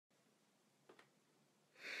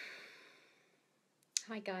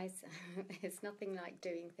Hi guys, it's nothing like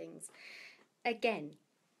doing things again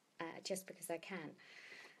just because I can.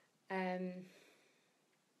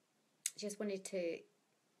 Just wanted to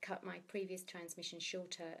cut my previous transmission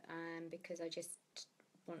shorter because I just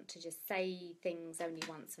want to just say things only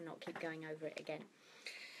once and not keep going over it again.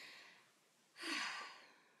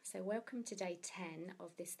 So welcome to day 10 of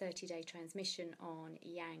this 30-day transmission on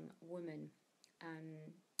Yang Woman.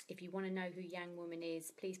 If you want to know who Yang Woman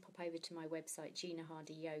is, please pop over to my website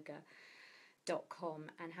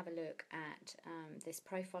ginahardyyoga.com and have a look at this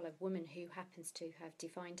profile of woman who happens to have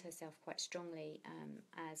defined herself quite strongly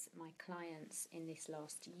as my clients in this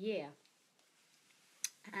last year.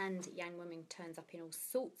 And Yang Woman turns up in all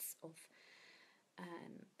sorts of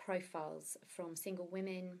profiles, from single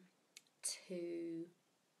women to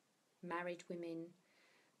married women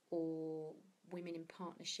or women in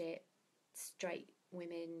partnership, straight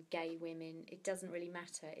women, gay women. It doesn't really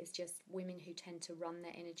matter. It's just women who tend to run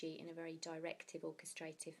their energy in a very directive,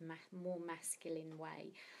 orchestrative, more masculine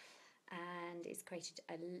way. And it's created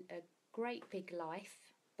a great big life,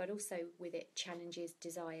 but also with it challenges,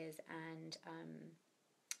 desires,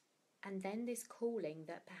 and then this calling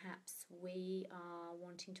that perhaps we are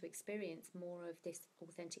wanting to experience more of this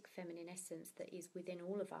authentic feminine essence that is within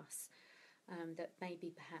all of us, that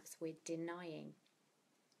maybe perhaps we're denying.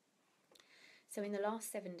 So in the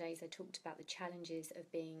last 7 days I talked about the challenges of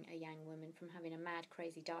being a Yang woman, from having a mad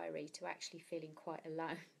crazy diary to actually feeling quite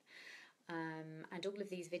alone. And all of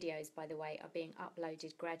these videos, by the way, are being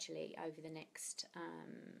uploaded gradually over the next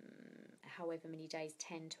however many days,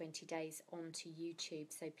 10, 20 days, onto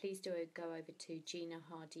YouTube. So please do go over to Gina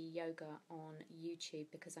Hardy Yoga on YouTube,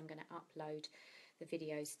 because I'm going to upload the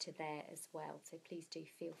videos to there as well. So please do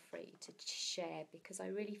feel free to share, because I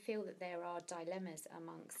really feel that there are dilemmas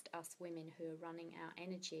amongst us women who are running our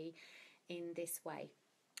energy in this way.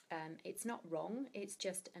 It's not wrong, it's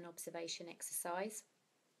just an observation exercise.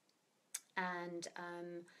 And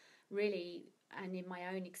really, and in my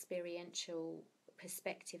own experiential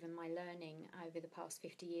perspective and my learning over the past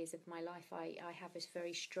 50 years of my life, I have a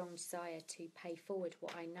very strong desire to pay forward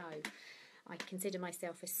what I know. I consider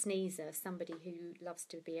myself a sneezer, somebody who loves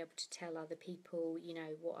to be able to tell other people, you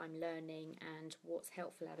know, what I'm learning and what's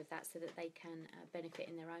helpful out of that, so that they can benefit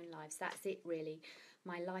in their own lives. That's it, really.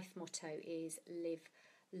 My life motto is live,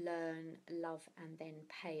 learn, love, and then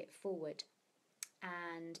pay it forward.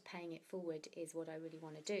 And paying it forward is what I really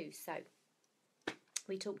want to do. So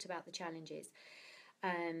we talked about the challenges.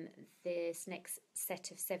 This next set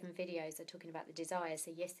of 7 videos are talking about the desire. So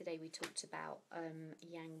yesterday we talked about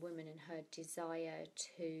Yang Woman and her desire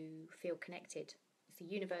to feel connected. It's a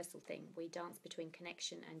universal thing. We dance between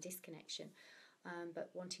connection and disconnection,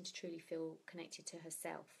 but wanting to truly feel connected to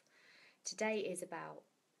herself. Today is about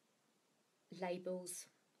labels.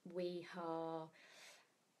 We are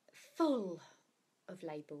full of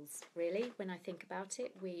labels, really. When I think about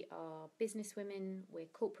it, we are business women, we're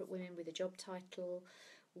corporate women with a job title,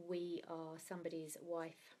 we are somebody's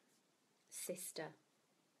wife, sister,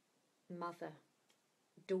 mother,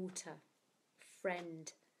 daughter,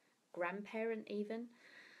 friend, grandparent even,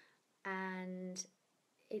 and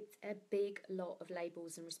it's a big lot of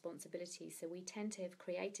labels and responsibilities. So we tend to have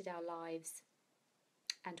created our lives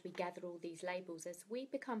and we gather all these labels as we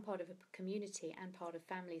become part of a community and part of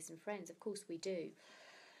families and friends. Of course we do.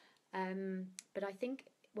 But I think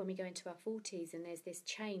when we go into our 40s and there's this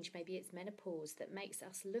change, maybe it's menopause, that makes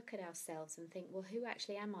us look at ourselves and think, well, who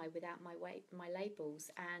actually am I without my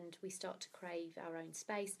labels? And we start to crave our own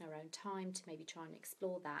space and our own time to maybe try and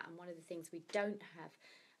explore that. And one of the things we don't have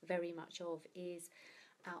very much of is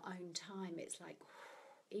our own time. It's like,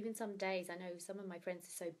 even some days, I know some of my friends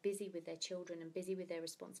are so busy with their children and busy with their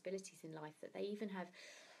responsibilities in life that they even have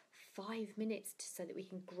 5 minutes so that we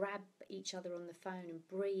can grab each other on the phone and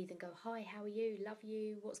breathe and go, hi, how are you? Love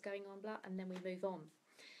you. What's going on? Blah, and then we move on.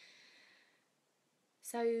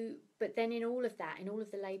 So, but then in all of that, in all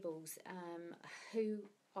of the labels, who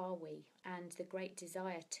are we? And the great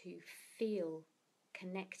desire to feel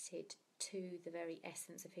connected to the very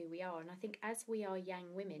essence of who we are. And I think as we are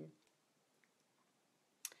Yang women,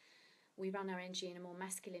 we run our energy in a more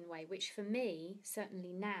masculine way, which for me,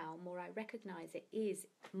 certainly now, more I recognise it, is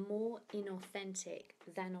more inauthentic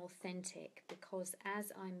than authentic, because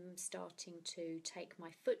as I'm starting to take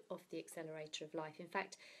my foot off the accelerator of life, in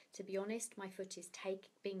fact, to be honest, my foot is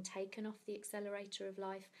being taken off the accelerator of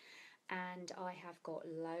life, and I have got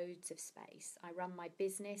loads of space. I run my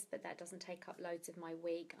business, but that doesn't take up loads of my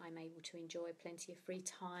week. I'm able to enjoy plenty of free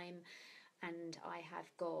time. And I have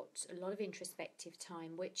got a lot of introspective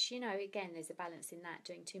time, which, you know, again, there's a balance in that.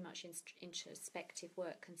 Doing too much introspective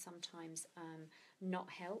work can sometimes not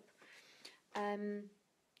help.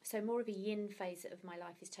 So more of a yin phase of my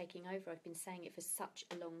life is taking over. I've been saying it for such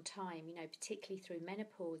a long time, you know, particularly through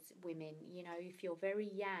menopause women. You know, if you're very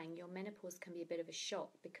yang, your menopause can be a bit of a shock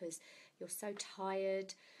because you're so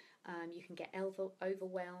tired. You can get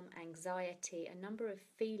overwhelm, anxiety, a number of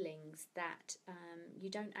feelings that you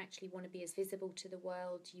don't actually want to be as visible to the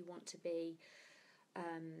world. You want to be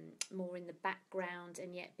more in the background,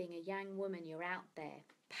 and yet being a yang woman, you're out there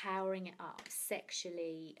powering it up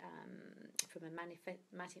sexually, from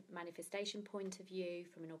a manifestation point of view,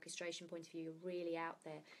 from an orchestration point of view. You're really out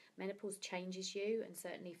there. Menopause changes you, and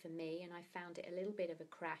certainly for me, and I found it a little bit of a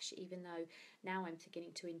crash, even though now I'm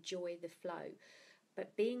beginning to enjoy the flow.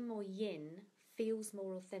 But being more yin feels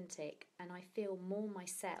more authentic, and I feel more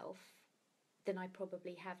myself than I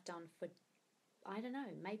probably have done for, I don't know,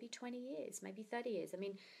 maybe 20 years, maybe 30 years. I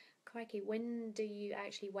mean, crikey, when do you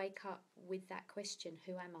actually wake up with that question,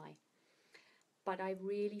 who am I? But I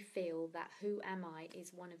really feel that who am I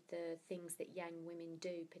is one of the things that yang women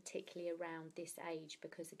do, particularly around this age,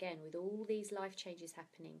 because again, with all these life changes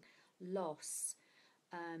happening, loss,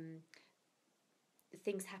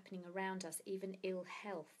 things happening around us, even ill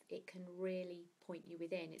health, it can really point you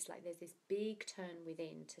within. It's like there's this big turn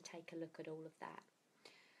within to take a look at all of that.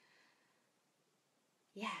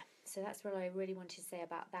 Yeah, so that's what I really wanted to say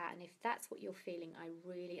about that. And if that's what you're feeling, I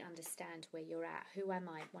really understand where you're at. Who am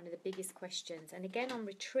I? One of the biggest questions. And again, on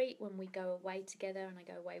retreat, when we go away together, and I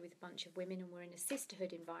go away with a bunch of women and we're in a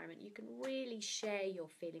sisterhood environment, you can really share your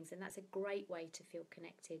feelings, and that's a great way to feel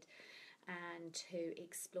connected and to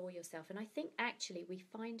explore yourself. And I think actually we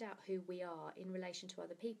find out who we are in relation to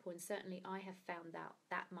other people, and certainly I have found out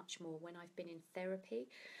that much more when I've been in therapy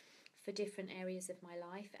for different areas of my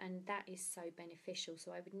life, and that is so beneficial.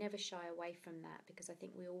 So I would never shy away from that, because I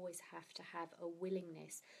think we always have to have a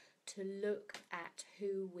willingness to look at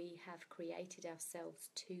who we have created ourselves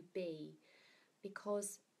to be,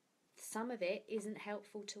 because some of it isn't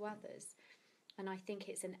helpful to others. And I think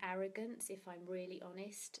it's an arrogance, if I'm really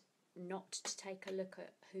honest, not to take a look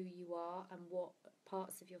at who you are and what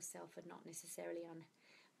parts of yourself are not necessarily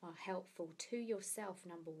are helpful to yourself,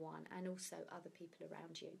 number one, and also other people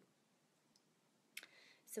around you.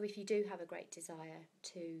 So if you do have a great desire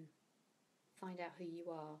to find out who you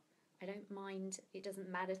are, I don't mind, it doesn't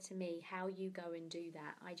matter to me how you go and do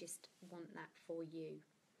that. I just want that for you.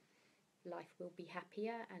 Life will be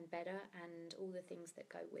happier and better, and all the things that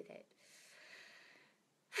go with it.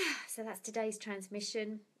 So that's today's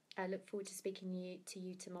transmission. I look forward to speaking to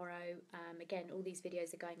you tomorrow. Again, all these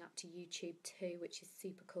videos are going up to YouTube too, which is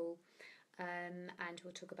super cool. And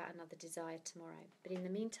we'll talk about another desire tomorrow. But in the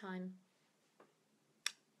meantime,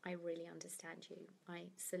 I really understand you. I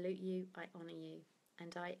salute you, I honour you,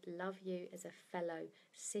 and I love you as a fellow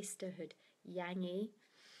sisterhood Yangi.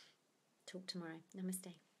 Talk tomorrow.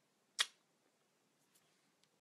 Namaste.